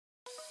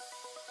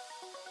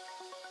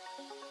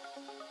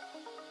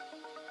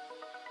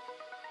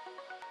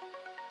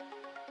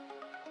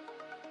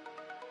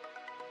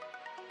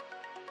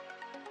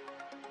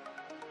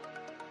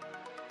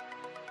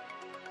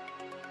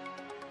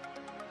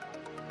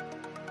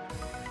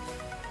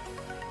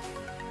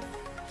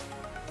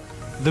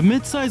The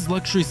mid-size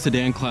luxury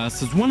sedan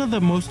class is one of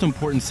the most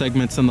important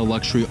segments in the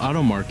luxury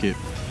auto market.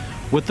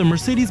 With the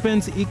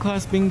Mercedes-Benz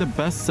E-Class being the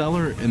best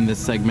seller in this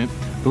segment,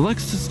 the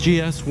Lexus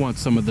GS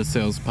wants some of the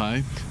sales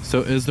pie.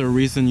 So is there a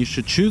reason you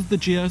should choose the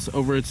GS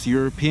over its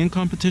European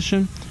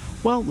competition?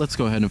 Well, let's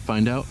go ahead and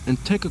find out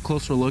and take a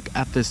closer look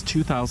at this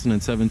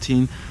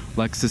 2017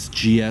 Lexus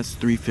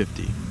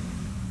GS350.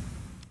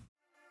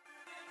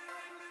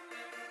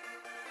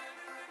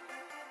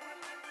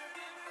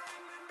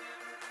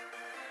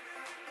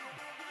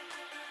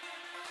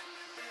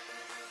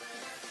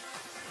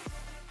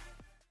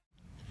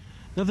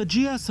 Now the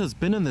GS has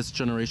been in this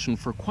generation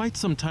for quite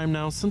some time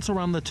now, since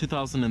around the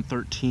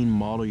 2013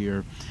 model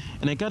year,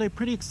 and it got a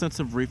pretty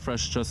extensive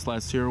refresh just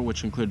last year,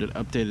 which included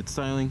updated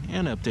styling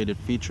and updated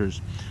features.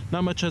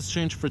 Not much has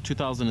changed for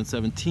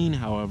 2017,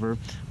 however,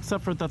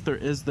 except for that there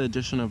is the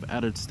addition of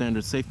added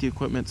standard safety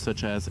equipment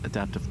such as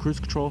adaptive cruise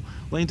control,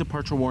 lane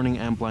departure warning,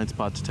 and blind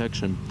spot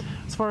detection.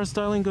 As far as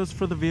styling goes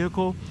for the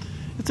vehicle,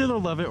 it's either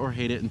love it or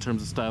hate it in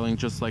terms of styling,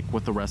 just like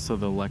with the rest of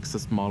the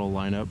Lexus model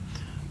lineup.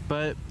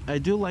 But I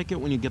do like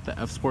it when you get the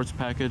F Sports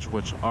package,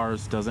 which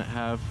ours doesn't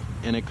have,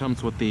 and it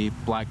comes with the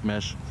black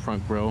mesh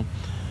front grille,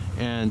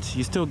 and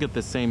you still get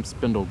the same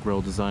spindle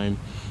grille design,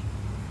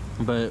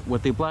 but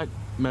with the black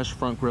mesh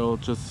front grille,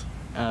 it just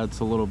adds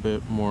a little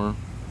bit more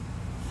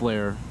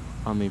flair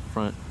on the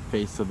front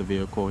face of the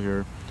vehicle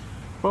here.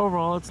 But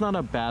overall, it's not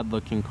a bad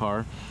looking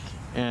car,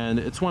 and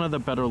it's one of the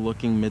better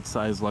looking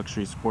mid-size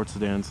luxury sports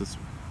sedans. It's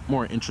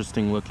more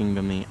interesting looking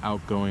than the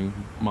outgoing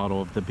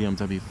model of the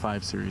BMW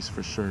 5 Series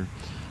for sure.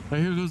 Now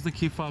here goes the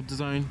key fob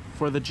design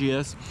for the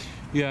GS.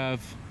 You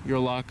have your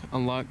lock,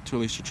 unlock to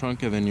release your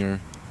trunk, and then your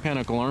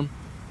panic alarm.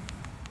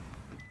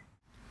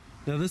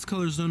 Now this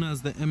color is known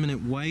as the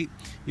Eminent White.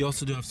 You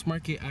also do have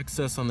smart key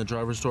access on the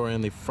driver's door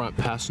and the front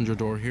passenger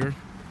door here.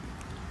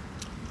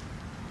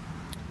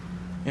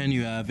 And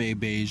you have a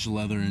beige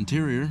leather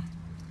interior.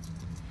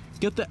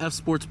 Get the F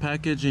Sports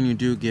package and you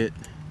do get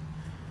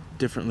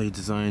differently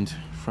designed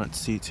front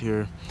seats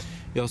here.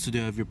 You also do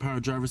have your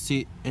power driver's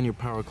seat and your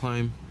power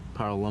climb,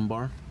 power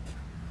lumbar.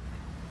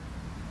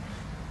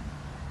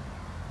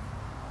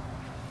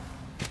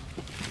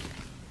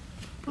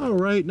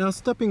 Alright, now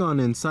stepping on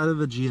inside of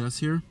the GS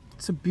here,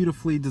 it's a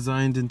beautifully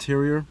designed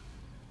interior.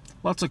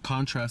 Lots of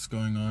contrast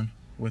going on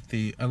with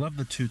the, I love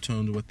the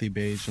two-toned with the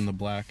beige and the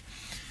black.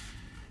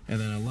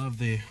 And then I love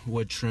the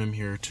wood trim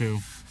here too.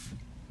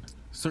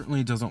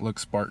 Certainly doesn't look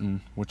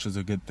Spartan, which is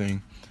a good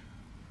thing.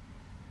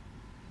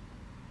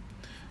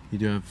 You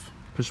do have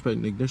push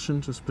button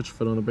ignition, just put your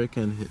foot on the brake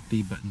and hit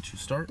the button to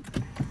start.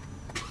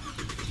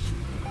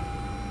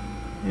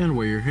 And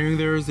what you're hearing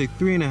there is a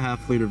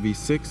 3.5 liter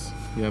V6.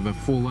 You have a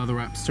full leather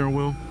wrapped steering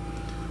wheel.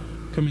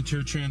 Coming to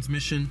your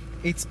transmission,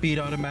 8-speed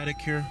automatic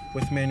here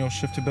with manual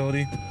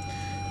shiftability.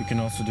 You can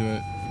also do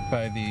it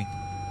by the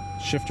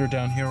shifter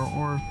down here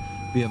or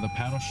via the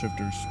paddle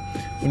shifters.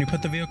 When you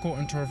put the vehicle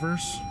into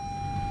reverse,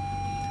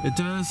 it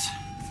does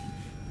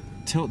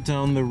tilt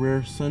down the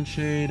rear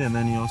sunshade, and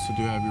then you also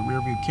do have your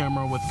rear view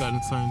camera with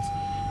guidance signs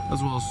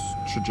as well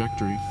as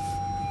trajectory.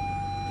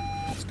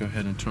 Let's go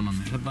ahead and turn on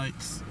the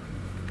headlights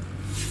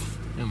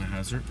and the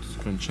hazard. Let's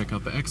go and check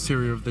out the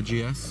exterior of the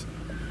GS.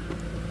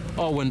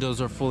 All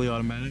windows are fully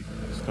automatic.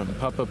 Let's go ahead and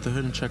pop up the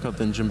hood and check out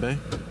the engine bay.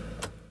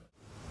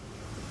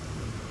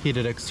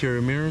 Heated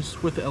exterior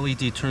mirrors with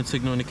LED turn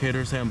signal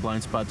indicators and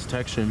blind spot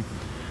detection.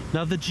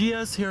 Now the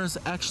GS here is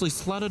actually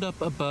slotted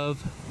up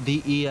above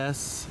the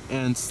ES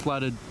and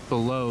slotted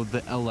below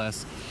the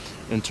LS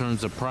in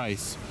terms of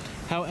price.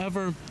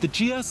 However, the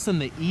GS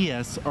and the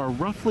ES are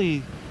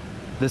roughly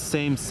the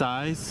same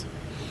size,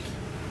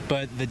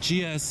 but the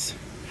GS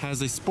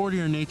has a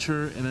sportier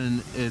nature, and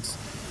then it's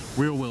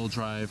rear wheel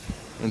drive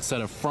instead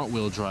of front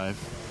wheel drive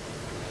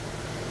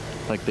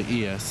like the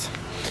ES.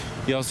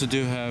 You also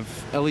do have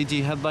LED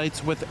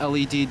headlights with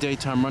LED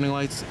daytime running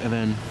lights, and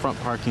then front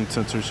parking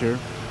sensors here.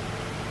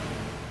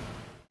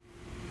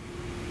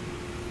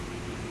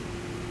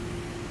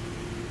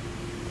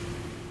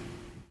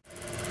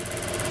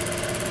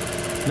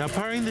 Now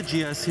powering the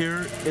GS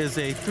here is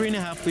a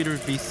 3.5 liter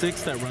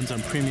V6 that runs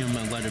on premium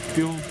unleaded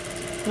fuel,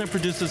 and it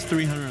produces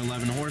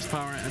 311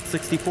 horsepower at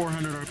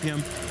 6,400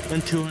 RPM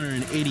and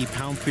 280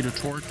 pound-feet of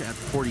torque at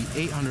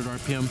 4,800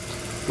 RPM,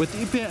 with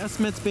EPA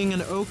estimates being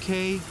an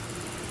okay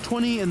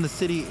 20 in the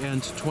city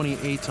and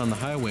 28 on the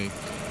highway.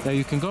 Now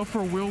you can go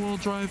for a rear-wheel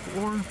drive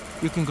or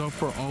you can go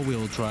for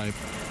all-wheel drive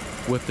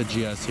with the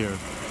GS here.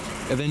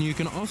 And then you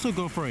can also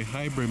go for a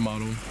hybrid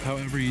model.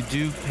 However, you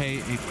do pay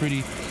a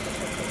pretty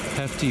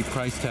hefty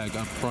price tag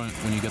up front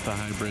when you get the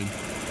hybrid.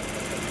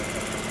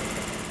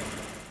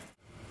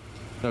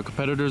 Now,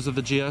 competitors of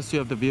the GS, you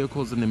have the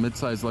vehicles in the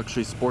mid-size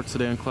luxury sports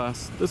sedan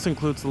class. This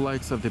includes the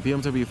likes of the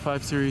BMW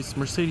 5 Series,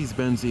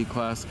 Mercedes-Benz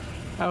E-Class,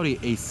 Audi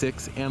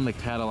A6, and the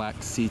Cadillac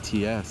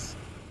CTS.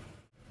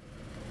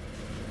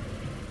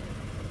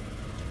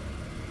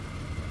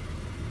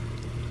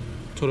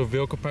 Total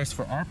vehicle price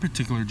for our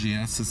particular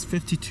GS is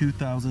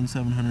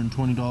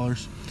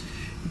 $52,720.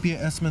 EPA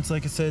estimates,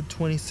 like I said,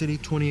 20 city,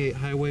 28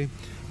 highway.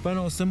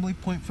 Final assembly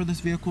point for this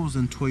vehicle is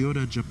in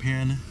Toyota,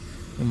 Japan,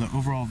 and the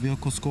overall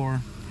vehicle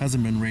score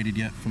hasn't been rated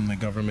yet from the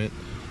government.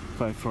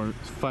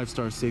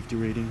 5-star safety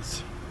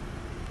ratings.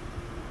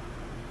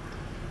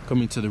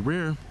 Coming to the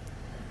rear,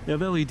 you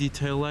have LED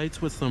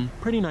taillights with some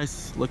pretty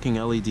nice looking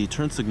LED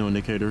turn signal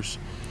indicators,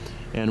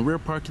 and rear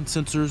parking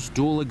sensors,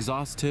 dual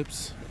exhaust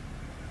tips.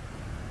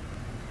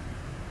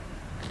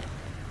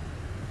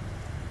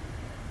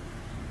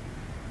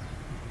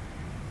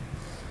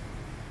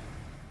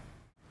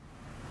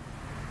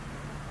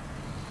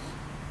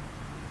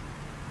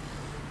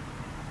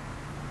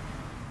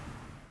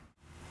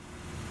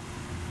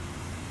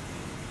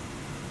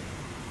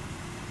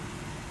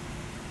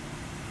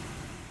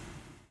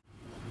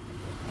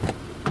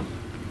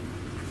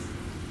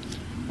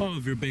 All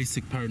of your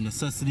basic power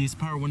necessities: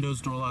 power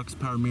windows, door locks,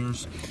 power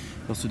mirrors.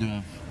 You also do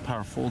have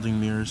power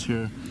folding mirrors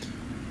here,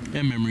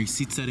 and memory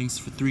seat settings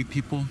for 3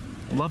 people.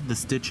 I love the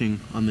stitching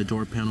on the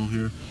door panel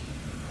here.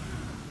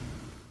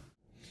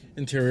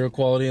 Interior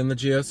quality in the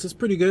GS is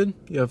pretty good.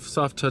 You have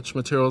soft touch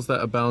materials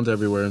that abound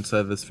everywhere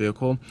inside this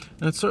vehicle,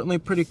 and it's certainly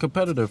pretty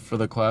competitive for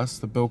the class.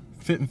 The build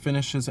fit and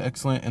finish is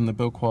excellent, and the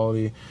build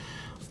quality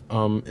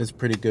is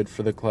pretty good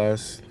for the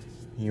class.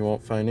 You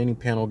won't find any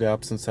panel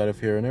gaps inside of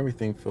here, and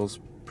everything feels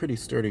pretty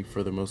sturdy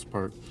for the most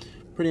part.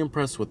 Pretty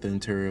impressed with the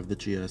interior of the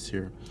GS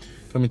here.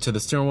 Coming to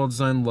the steering wheel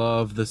design,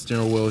 love the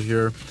steering wheel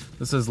here.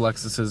 This is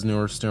Lexus's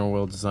newer steering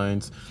wheel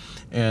designs.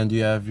 And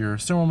you have your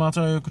steering wheel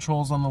mounted audio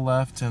controls on the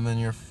left, and then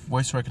your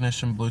voice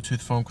recognition,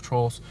 Bluetooth phone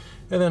controls.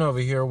 And then over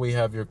here we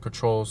have your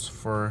controls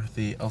for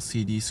the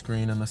LCD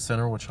screen in the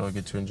center, which I'll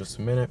get to in just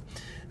a minute.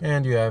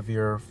 And you have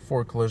your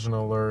forward collision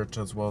alert,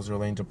 as well as your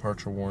lane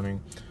departure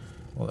warning,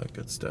 all that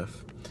good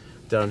stuff.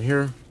 Down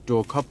here,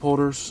 dual cup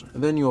holders,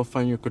 and then you'll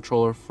find your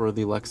controller for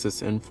the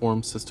Lexus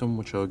Inform system,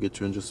 which I'll get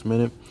to in just a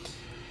minute.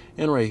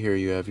 And right here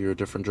you have your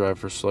different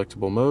driver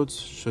selectable modes.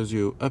 Shows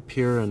you up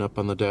here and up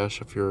on the dash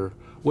if you're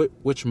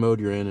which mode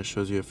you're in. It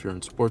shows you if you're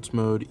in sports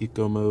mode,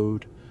 eco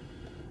mode,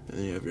 and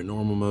then you have your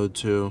normal mode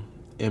too.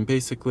 And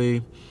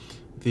basically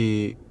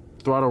the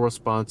throttle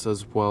response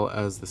as well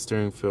as the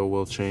steering feel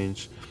will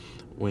change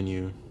when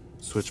you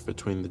switch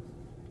between the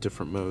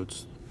different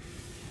modes.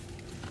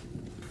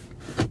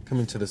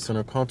 Coming to the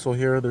center console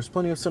here, there's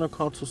plenty of center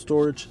console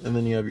storage, and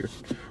then you have your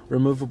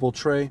removable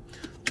tray,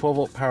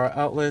 12-volt power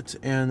outlet,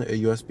 and a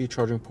USB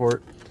charging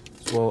port,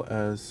 as well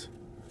as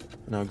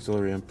an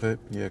auxiliary input.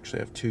 You actually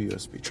have 2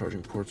 USB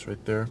charging ports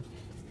right there.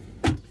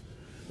 And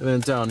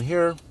then down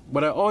here,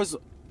 what I always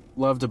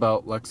loved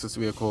about Lexus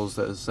vehicles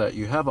is that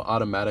you have an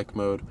automatic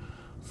mode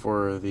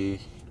for the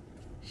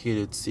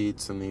heated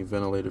seats and the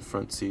ventilated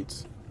front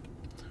seats,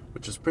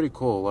 which is pretty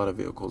cool. A lot of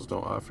vehicles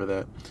don't offer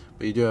that,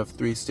 but you do have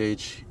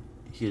 3-stage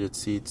heated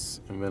seats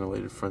and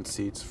ventilated front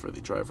seats for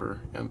the driver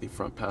and the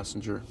front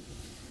passenger.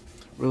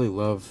 Really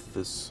love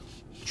this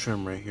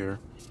trim right here.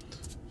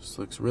 Just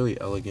looks really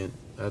elegant,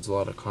 adds a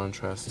lot of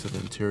contrast to the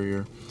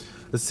interior.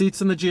 The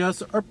seats in the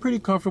GS are pretty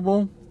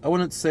comfortable. I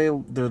wouldn't say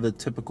they're the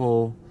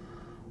typical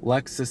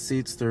Lexus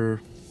seats.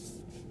 They're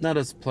not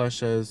as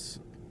plush as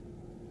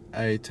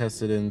I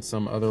tested in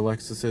some other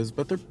Lexuses,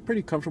 but they're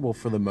pretty comfortable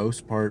for the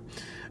most part.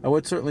 I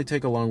would certainly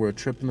take a long road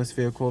trip in this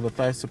vehicle. The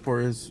thigh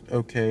support is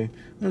okay.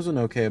 There's an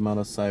okay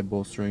amount of side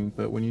bolstering,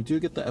 but when you do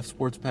get the F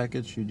Sports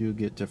package, you do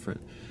get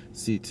different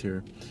seats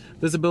here.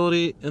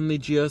 Visibility in the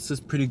GS is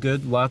pretty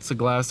good. Lots of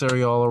glass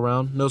area all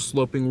around. No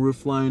sloping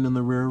roof line in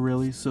the rear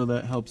really, so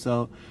that helps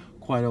out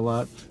quite a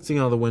lot. Seeing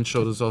how the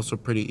windshield is also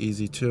pretty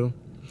easy too.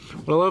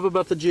 What I love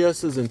about the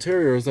GS's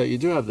interior is that you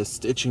do have the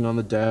stitching on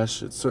the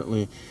dash. It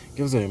certainly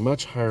gives it a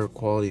much higher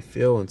quality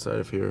feel inside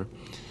of here.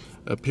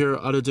 Up here,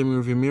 auto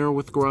dimming rearview mirror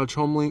with garage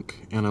home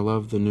link, and I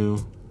love the new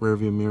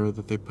rearview mirror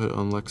that they put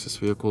on Lexus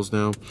vehicles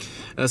now.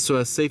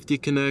 SOS Safety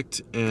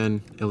Connect and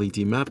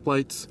LED map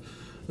lights,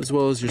 as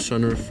well as your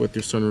sunroof with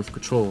your sunroof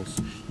controls.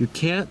 You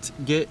can't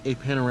get a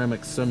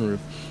panoramic sunroof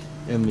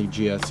in the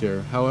GS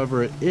here.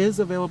 However, it is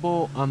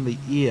available on the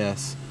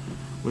ES,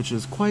 which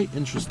is quite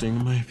interesting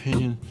in my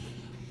opinion.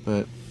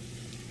 But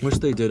wish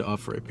they did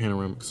offer a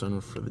panoramic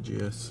sunroof for the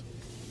GS.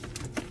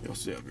 You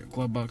also have your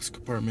glove box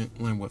compartment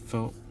lined with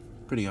felt,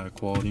 pretty high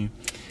quality.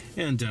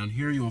 And down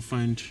here you will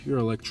find your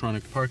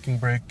electronic parking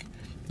brake.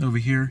 Over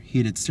here,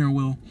 heated steering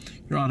wheel,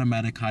 your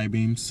automatic high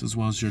beams, as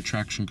well as your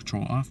traction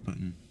control off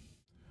button.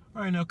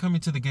 Alright, now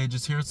coming to the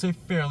gauges here, it's a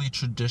fairly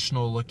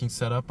traditional looking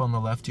setup. On the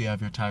left you have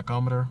your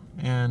tachometer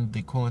and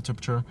the coolant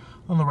temperature.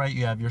 On the right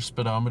you have your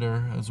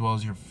speedometer as well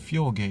as your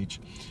fuel gauge.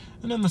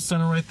 And in the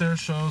center right there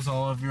shows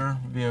all of your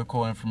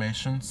vehicle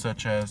information,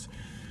 such as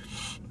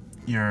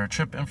your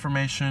trip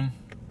information,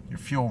 your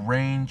fuel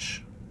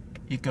range,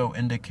 eco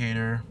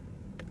indicator,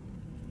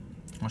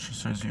 which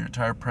shows you your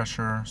tire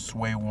pressure,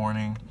 sway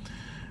warning.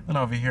 And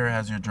over here it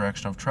has your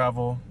direction of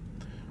travel,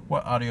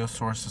 what audio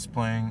source is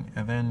playing,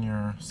 and then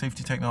your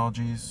safety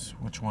technologies,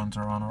 which ones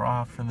are on or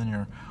off, and then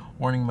your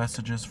warning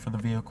messages for the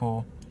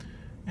vehicle,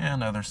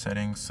 and other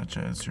settings such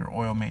as your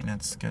oil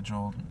maintenance,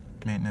 scheduled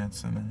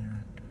maintenance, and then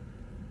your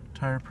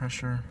tire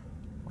pressure,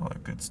 all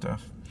that good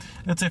stuff.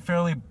 It's a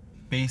fairly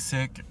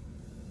basic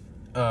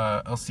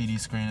LCD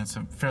screen. It's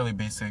a fairly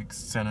basic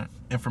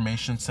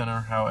information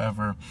center.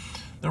 However,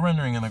 the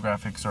rendering and the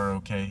graphics are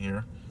okay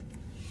here.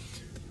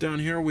 Down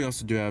here we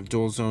also do have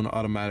dual zone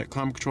automatic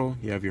climate control.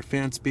 You have your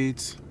fan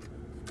speeds,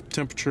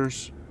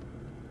 temperatures.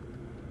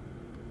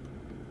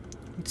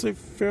 It's a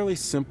fairly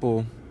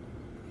simple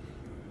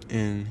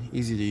and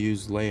easy to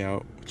use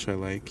layout, which I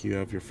like. You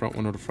have your front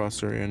window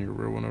defroster and your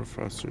rear window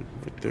defroster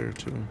right there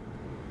too.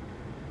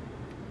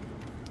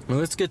 Well,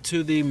 let's get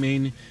to the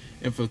main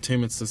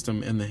infotainment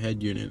system and the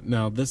head unit.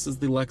 Now, this is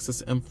the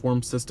Lexus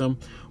M-Form system.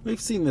 We've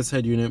seen this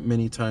head unit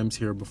many times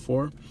here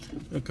before.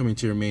 Now, coming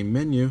to your main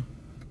menu,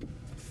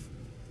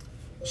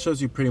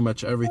 shows you pretty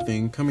much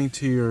everything. Coming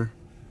to your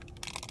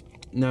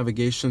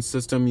navigation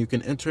system, you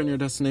can enter in your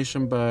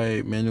destination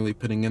by manually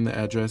putting in the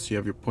address. You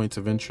have your points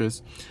of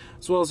interest,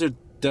 as well as your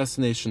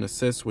destination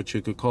assist, which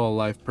you could call a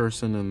live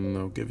person and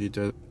they'll give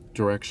you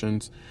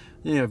directions.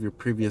 Then you have your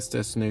previous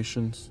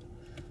destinations.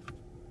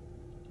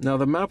 Now,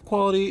 the map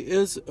quality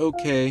is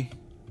okay.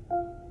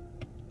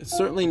 It's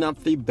certainly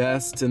not the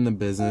best in the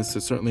business.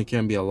 It certainly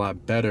can be a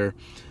lot better.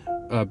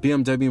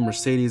 BMW,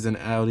 Mercedes, and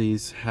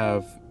Audis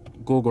have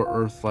Google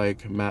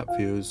Earth-like map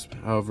views.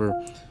 However,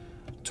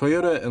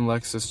 Toyota and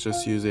Lexus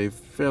just use a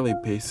fairly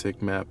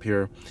basic map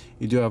here.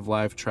 You do have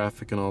live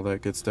traffic and all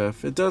that good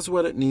stuff. It does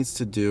what it needs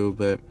to do,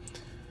 but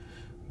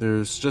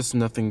there's just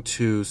nothing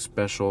too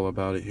special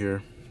about it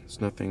here. It's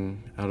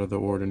nothing out of the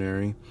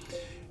ordinary.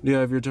 You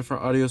have your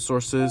different audio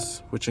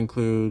sources, which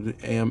include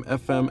AM,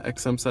 FM,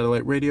 XM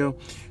satellite radio,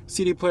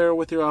 CD player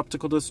with your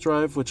optical disc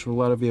drive, which a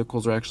lot of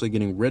vehicles are actually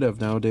getting rid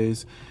of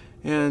nowadays,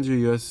 and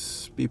your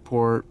USB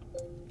port,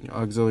 your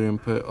auxiliary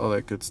input, all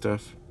that good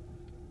stuff.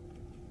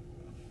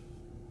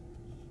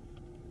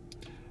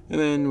 And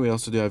then we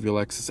also do have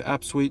your Lexus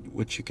app suite,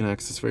 which you can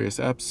access various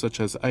apps such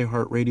as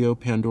iHeartRadio,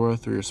 Pandora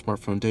through your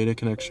smartphone data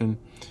connection.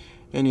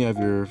 And you have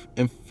your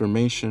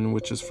information,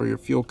 which is for your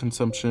fuel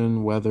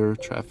consumption, weather,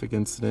 traffic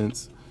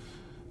incidents.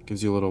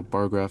 Gives you a little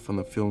bar graph on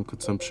the fuel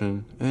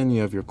consumption. And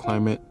you have your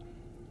climate,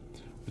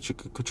 which you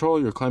could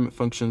control your climate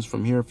functions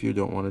from here if you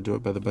don't want to do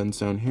it by the buttons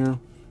down here.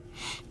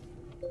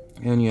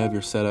 And you have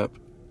your setup,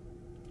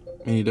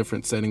 many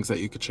different settings that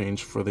you could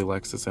change for the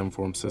Lexus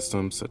M-Form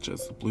system, such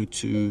as the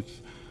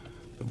Bluetooth,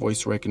 the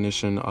voice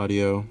recognition,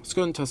 audio. Let's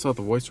go ahead and test out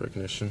the voice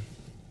recognition.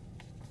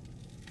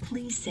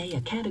 Please say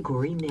a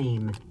category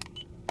name.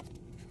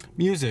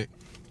 Music.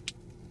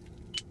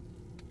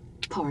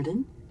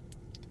 Pardon?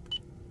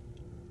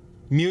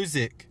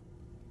 Music.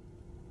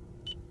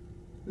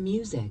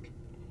 Music.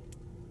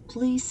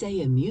 Please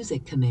say a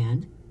music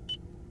command.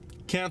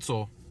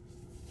 Cancel.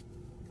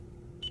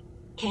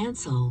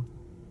 Cancel.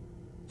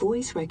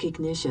 Voice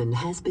recognition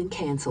has been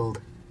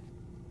canceled.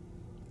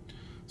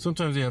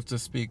 Sometimes you have to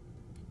speak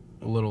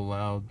a little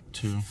loud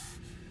to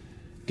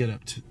get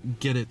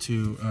it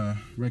to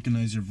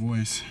recognize your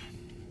voice.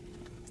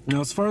 Now,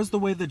 as far as the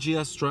way the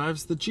GS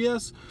drives, the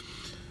GS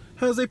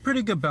has a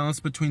pretty good balance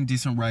between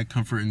decent ride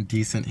comfort and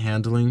decent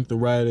handling. The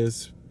ride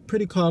is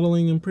pretty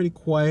coddling and pretty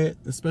quiet,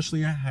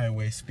 especially at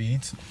highway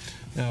speeds.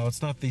 Now,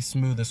 it's not the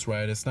smoothest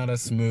ride. It's not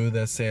as smooth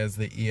as, say, as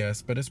the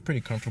ES, but it's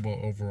pretty comfortable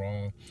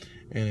overall,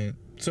 and it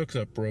soaks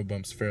up road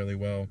bumps fairly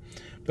well.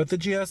 But the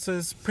GS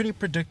is pretty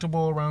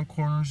predictable around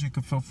corners. You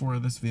can feel for where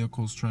this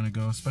vehicle is trying to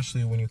go,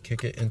 especially when you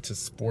kick it into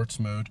sports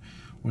mode,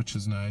 which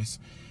is nice.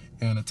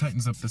 And it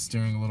tightens up the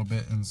steering a little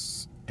bit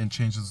and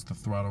changes the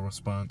throttle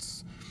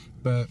response.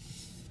 But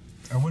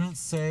I wouldn't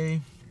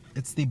say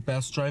it's the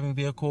best driving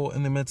vehicle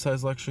in the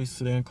midsize luxury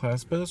sedan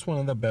class, but it's one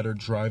of the better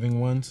driving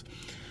ones.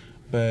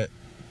 But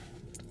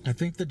I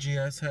think the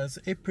GS has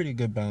a pretty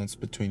good balance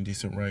between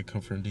decent ride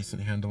comfort and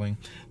decent handling.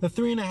 The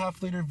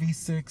 3.5 liter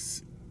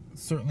V6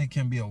 certainly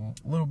can be a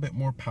little bit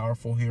more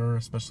powerful here,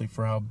 especially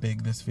for how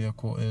big this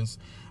vehicle is.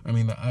 I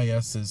mean, the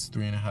IS's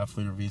 3.5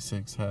 liter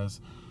V6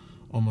 has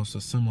almost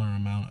a similar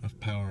amount of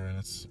power and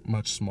it's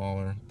much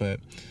smaller, but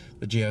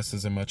the GS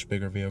is a much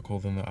bigger vehicle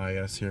than the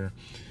IS here.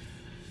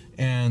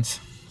 And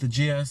the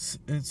GS,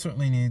 it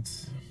certainly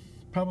needs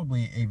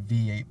probably a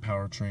V8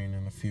 powertrain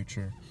in the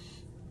future.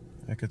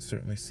 I could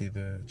certainly see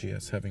the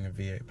GS having a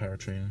V8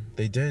 powertrain.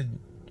 They did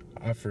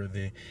offer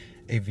a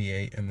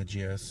V8 in the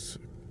GS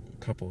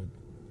a couple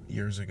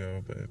years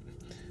ago, but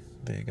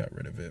they got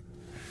rid of it.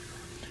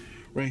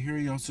 Right here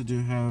you also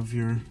do have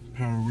your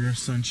power rear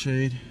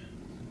sunshade,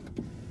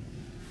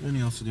 and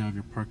you also do have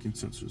your parking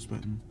sensors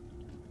button.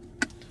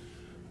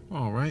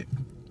 All right,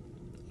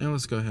 now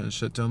let's go ahead and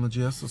shut down the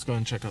GS. Let's go ahead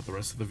and check out the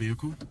rest of the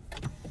vehicle.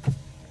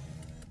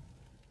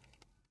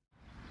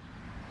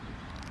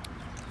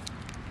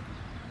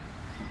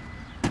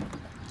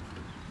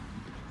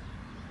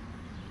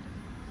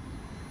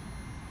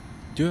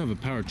 Do have a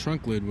power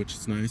trunk lid, which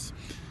is nice.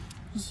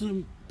 There's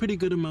a pretty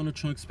good amount of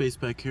trunk space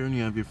back here, and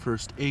you have your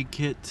first aid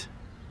kit.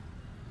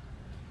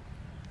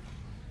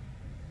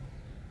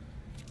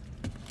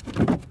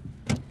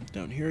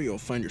 Down here you'll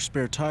find your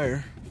spare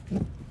tire.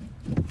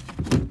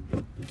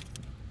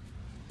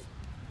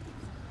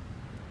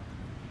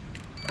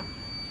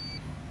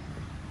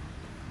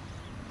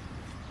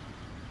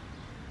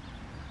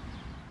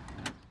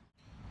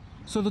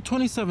 So the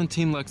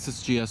 2017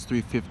 Lexus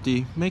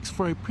GS350 makes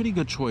for a pretty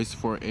good choice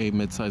for a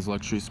midsize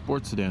luxury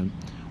sports sedan.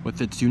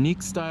 With its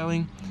unique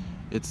styling,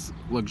 its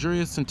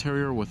luxurious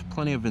interior with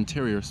plenty of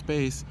interior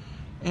space,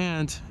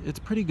 and it's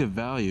pretty good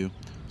value.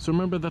 So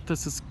remember that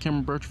this is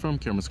Cameron Birch from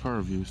Cameron's Car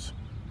Reviews.